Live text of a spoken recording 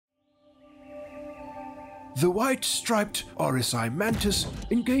The white-striped RSI Mantis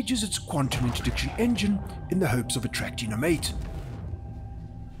engages its quantum interdiction engine in the hopes of attracting a mate,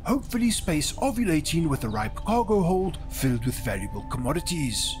 hopefully space ovulating with a ripe cargo hold filled with valuable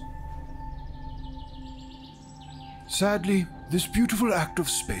commodities. Sadly, this beautiful act of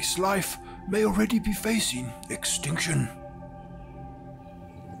space life may already be facing extinction.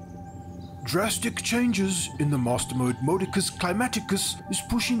 Drastic changes in the master mode Modicus climaticus is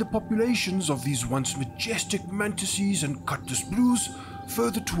pushing the populations of these once majestic mantises and cutlass blues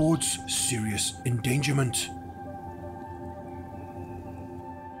further towards serious endangerment.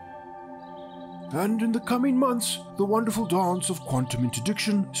 And in the coming months, the wonderful dance of quantum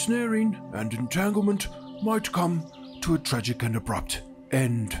interdiction, snaring, and entanglement might come to a tragic and abrupt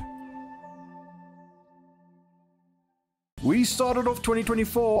end. We started off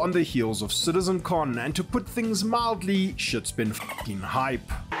 2024 on the heels of CitizenCon, and to put things mildly, shit's been fucking hype.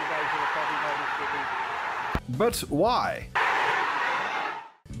 But why?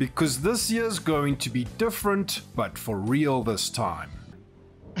 Because this year's going to be different, but for real this time.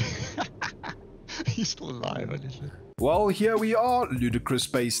 He's still alive, honestly. Well, here we are, ludicrous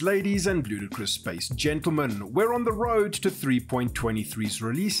space ladies and ludicrous space gentlemen. We're on the road to 3.23's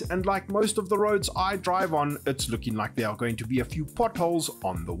release, and like most of the roads I drive on, it's looking like there are going to be a few potholes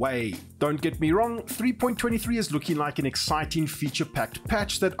on the way. Don't get me wrong, 3.23 is looking like an exciting feature-packed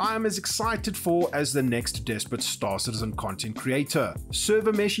patch that I am as excited for as the next desperate Star Citizen content creator.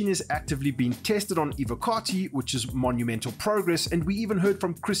 Server meshing is actively being tested on Evocati, which is monumental progress, and we even heard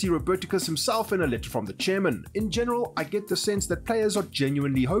from Chrissy Roberticus himself in a letter from the chairman. In general, I get the sense that players are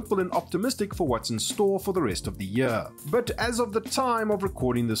genuinely hopeful and optimistic for what's in store for the rest of the year. But as of the time of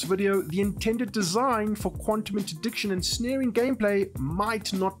recording this video, the intended design for quantum interdiction and snaring gameplay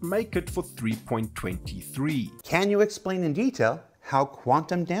might not make it for 3.23. Can you explain in detail how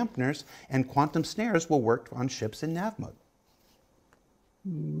quantum dampeners and quantum snares will work on ships in nav mode?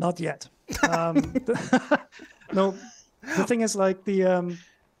 Not yet. No, the thing is, like,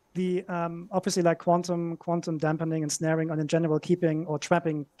 obviously, like quantum dampening and snaring, and in general keeping or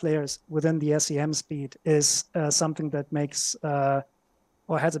trapping players within the SEM speed is something that makes or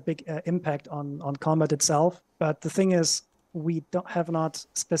has a big impact on combat itself. But the thing is, we have not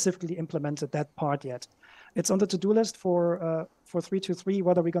specifically implemented that part yet. It's on the to-do list for 3.23.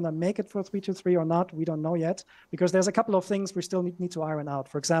 Whether we're going to make it for 3.23 or not, we don't know yet, because there's a couple of things we still need to iron out.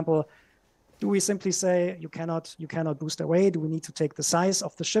 For example, do we simply say you cannot boost away? Do we need to take the size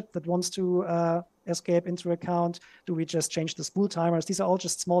of the ship that wants to escape into account? Do we just change the spool timers? These are all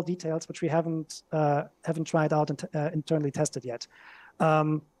just small details which we haven't tried out and internally tested yet.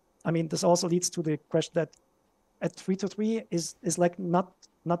 I mean, this also leads to the question that at 3.23 is like not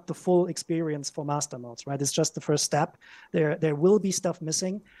the full experience for master modes, right? It's just the first step. There will be stuff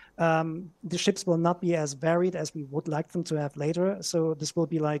missing. The ships will not be as varied as we would like them to have later. So this will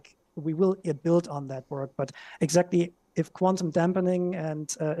be like, we will build on that work, but exactly if quantum dampening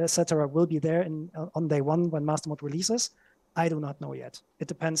and etc. will be there on day one when master mode releases, I do not know yet. It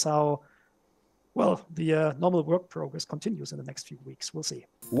depends how well the normal work progress continues in the next few weeks. We'll see.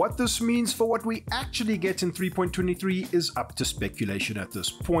 What this means for what we actually get in 3.23 is up to speculation at this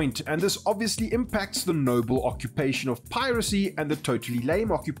point, and this obviously impacts the noble occupation of piracy and the totally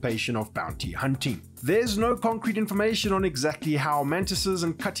lame occupation of bounty hunting. There's no concrete information on exactly how mantises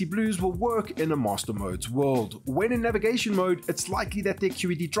and cutty blues will work in a master mode's world. When in navigation mode, it's likely that their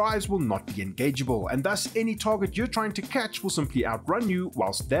QED drives will not be engageable, and thus any target you're trying to catch will simply outrun you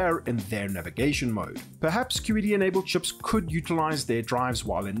whilst they're in their navigation mode. Perhaps QED enabled ships could utilize their drives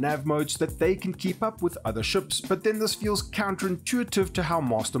while in nav mode so that they can keep up with other ships, but then this feels counterintuitive to how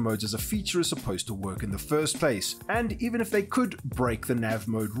master modes as a feature is supposed to work in the first place. And even if they could break the nav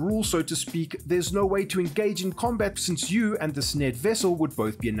mode rule, so to speak, there's no way to engage in combat since you and the snared vessel would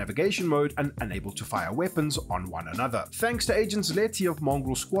both be in navigation mode and unable to fire weapons on one another. Thanks to Agent Zleti of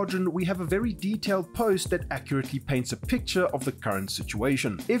Mongrel Squadron, we have a very detailed post that accurately paints a picture of the current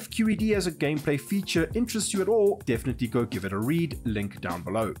situation. If QED as a gameplay feature interests you at all, definitely go give it a read, link down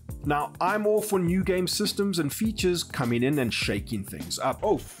below. Now, I'm all for new game systems and features coming in and shaking things up.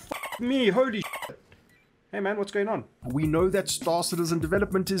 Oh, fuck me, holy shit. Hey man, what's going on? We know that Star Citizen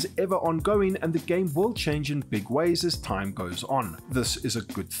development is ever ongoing and the game will change in big ways as time goes on. This is a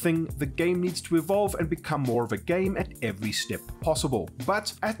good thing. The game needs to evolve and become more of a game at every step possible.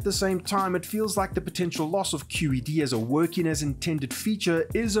 But at the same time, it feels like the potential loss of QED as a working as intended feature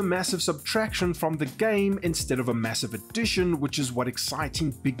is a massive subtraction from the game instead of a massive addition, which is what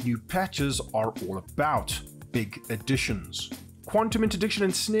exciting big new patches are all about. Big additions. quantum interdiction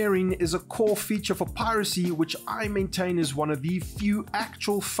and snaring is a core feature for Piracy, which I maintain is one of the few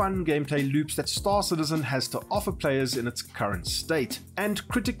actual fun gameplay loops that Star Citizen has to offer players in its current state. And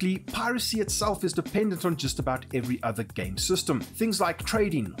critically, Piracy itself is dependent on just about every other game system. Things like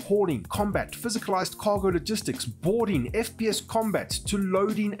trading, hoarding, combat, physicalized cargo logistics, boarding, FPS combat, to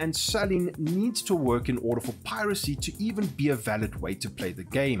loading and selling needs to work in order for Piracy to even be a valid way to play the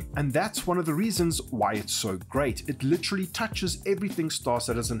game. And that's one of the reasons why it's so great. It literally touches everything Star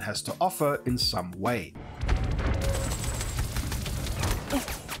Citizen has to offer in some way.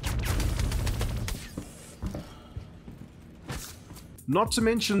 Not to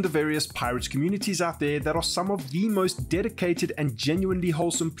mention the various Pirates communities out there that are some of the most dedicated and genuinely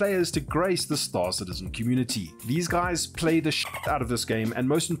wholesome players to grace the Star Citizen community. These guys play the shit out of this game and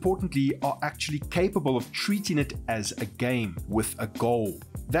most importantly are actually capable of treating it as a game with a goal.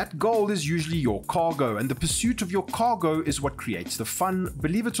 That goal is usually your cargo, and the pursuit of your cargo is what creates the fun,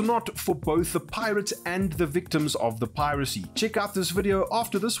 believe it or not, for both the pirates and the victims of the piracy. Check out this video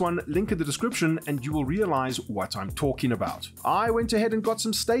after this one, link in the description, and you will realize what I'm talking about. I went ahead and got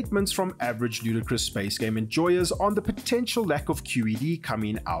some statements from average ludicrous space game enjoyers on the potential lack of QED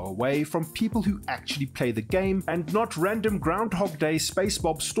coming our way from people who actually play the game and not random Groundhog Day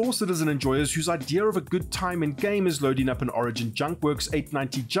SpaceBob Star Citizen enjoyers whose idea of a good time in game is loading up an Origin Junkworks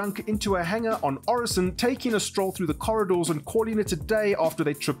 890 junk into a hangar on Orison, taking a stroll through the corridors and calling it a day after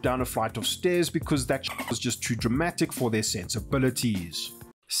they trip down a flight of stairs because that was just too dramatic for their sensibilities.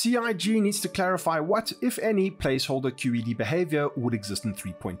 CIG needs to clarify what, if any, placeholder QED behavior would exist in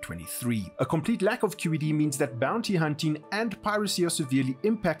 3.23. A complete lack of QED means that bounty hunting and piracy are severely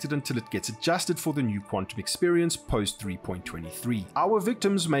impacted until it gets adjusted for the new quantum experience post 3.23. Our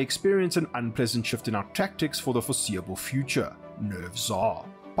victims may experience an unpleasant shift in our tactics for the foreseeable future. Nerves are.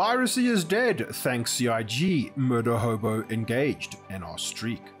 Piracy is dead, thanks CIG, murder hobo engaged, and our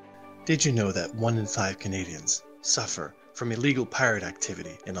streak. Did you know that 1 in 5 Canadians suffer from illegal pirate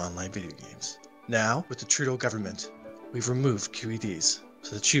activity in online video games? Now, with the Trudeau government, we've removed QEDs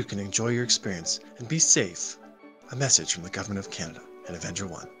so that you can enjoy your experience and be safe. A message from the Government of Canada and Avenger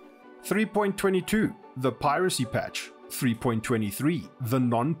 1. 3.22, the piracy patch. 3.23, the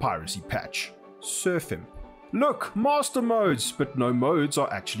non-piracy patch. Surf Imp. Look, master modes, but no modes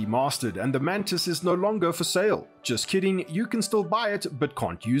are actually mastered, and the Mantis is no longer for sale. Just kidding, you can still buy it, but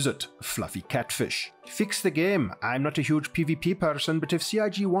can't use it. Fluffy catfish. Fix the game. I'm not a huge PvP person, but if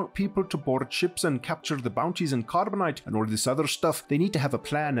CIG want people to board ships and capture the bounties and carbonite and all this other stuff, they need to have a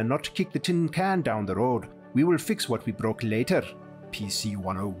plan and not kick the tin can down the road. We will fix what we broke later. PC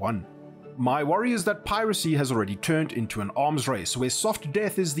 101. My worry is that piracy has already turned into an arms race where soft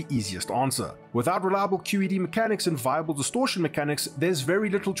death is the easiest answer. Without reliable QED mechanics and viable distortion mechanics, there's very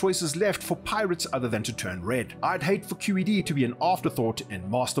little choices left for pirates other than to turn red. I'd hate for QED to be an afterthought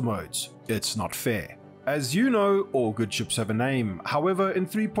in master modes. It's not fair. As you know, all good ships have a name. However, in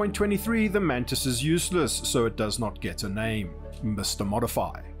 3.23 the Mantis is useless, so it does not get a name. Mr.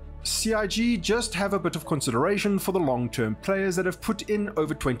 Modify. CIG just have a bit of consideration for the long-term players that have put in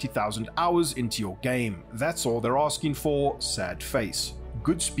over 20,000 hours into your game. That's all they're asking for, sad face.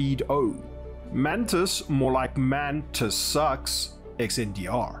 Good speed O. Mantis, more like Mantis sucks,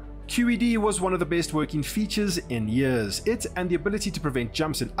 XNDR. QED was one of the best working features in years. It, and the ability to prevent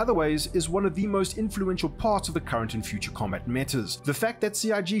jumps in other ways, is one of the most influential parts of the current and future combat metas. The fact that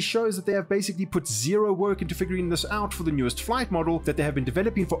CIG shows that they have basically put zero work into figuring this out for the newest flight model that they have been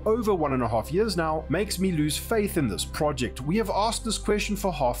developing for over 1.5 years now makes me lose faith in this project. We have asked this question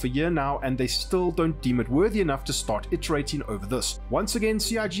for half a year now and they still don't deem it worthy enough to start iterating over this. Once again,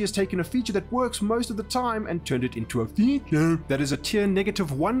 CIG has taken a feature that works most of the time and turned it into a feature that is a tier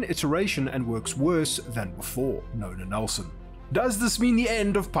 -1 iteration and works worse than before. Nona Nelson. Does this mean the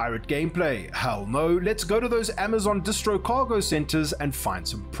end of pirate gameplay? Hell no, let's go to those Amazon distro cargo centers and find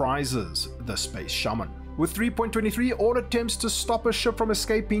some prizes. The Space Shaman. With 3.23, all attempts to stop a ship from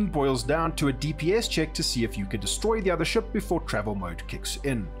escaping boils down to a DPS check to see if you can destroy the other ship before travel mode kicks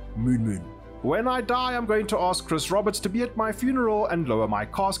in. Moon. When I die, I'm going to ask Chris Roberts to be at my funeral and lower my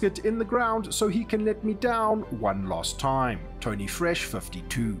casket in the ground so he can let me down one last time. Tony Fresh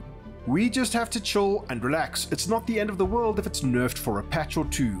 52. We just have to chill and relax. It's not the end of the world if it's nerfed for a patch or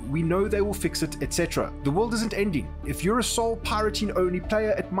two. We know they will fix it, etc. The world isn't ending. If you're a sole pirating only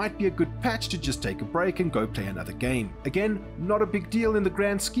player, it might be a good patch to just take a break and go play another game. Again, not a big deal in the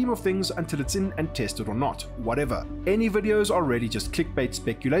grand scheme of things until it's in and tested or not. Whatever. Any videos are really just clickbait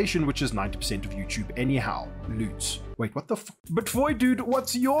speculation, which is 90% of YouTube anyhow. Loots. Wait, what the f— But Void Dude,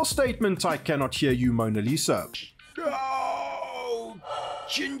 what's your statement? I cannot hear you, Mona Lisa.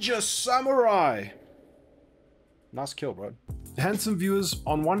 Ginger Samurai. Nice kill, bro. Handsome viewers,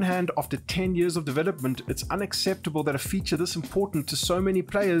 on one hand, after 10 years of development, it's unacceptable that a feature this important to so many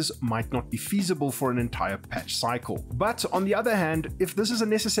players might not be feasible for an entire patch cycle. But on the other hand, if this is a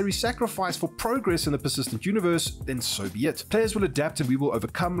necessary sacrifice for progress in the persistent universe, then so be it. Players will adapt and we will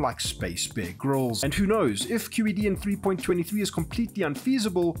overcome like Space Bear Grylls. And who knows, if QED in 3.23 is completely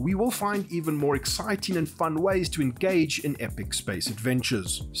unfeasible, we will find even more exciting and fun ways to engage in epic space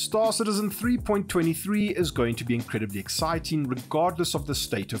adventures. Star Citizen 3.23 is going to be incredibly exciting regardless of the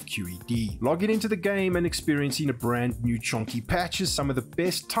state of QED. Logging into the game and experiencing a brand new chunky patch is some of the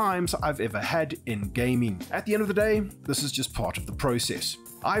best times I've ever had in gaming. At the end of the day, this is just part of the process.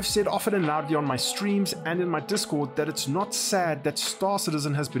 I've said often and loudly on my streams and in my Discord that it's not sad that Star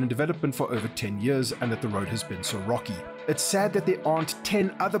Citizen has been in development for over 10 years and that the road has been so rocky. It's sad that there aren't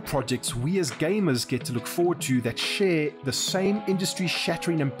 10 other projects we as gamers get to look forward to that share the same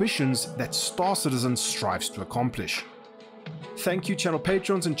industry-shattering ambitions that Star Citizen strives to accomplish. Thank you channel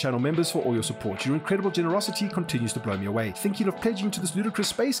patrons and channel members for all your support. Your incredible generosity continues to blow me away. Thinking of pledging to this ludicrous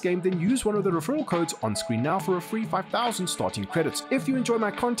space game? Then use one of the referral codes on screen now for a free 5,000 starting credits. If you enjoy my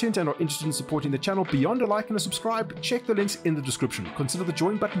content and are interested in supporting the channel beyond a like and a subscribe, check the links in the description. Consider the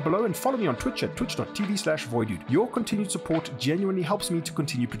join button below and follow me on Twitch at twitch.tv/voidude. Your continued support genuinely helps me to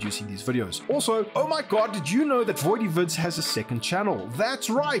continue producing these videos. Also, oh my god, did you know that Voidyvids has a second channel?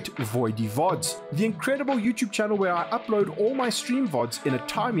 That's right, Voidyvods, the incredible YouTube channel where I upload all my stream VODs in a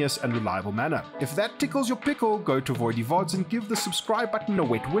timeless and reliable manner. If that tickles your pickle, go to Voidyvods and give the subscribe button a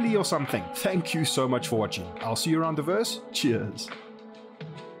wet willy or something. Thank you so much for watching. I'll see you around the verse. Cheers.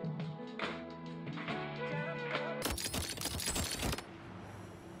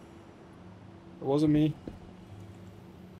 It wasn't me.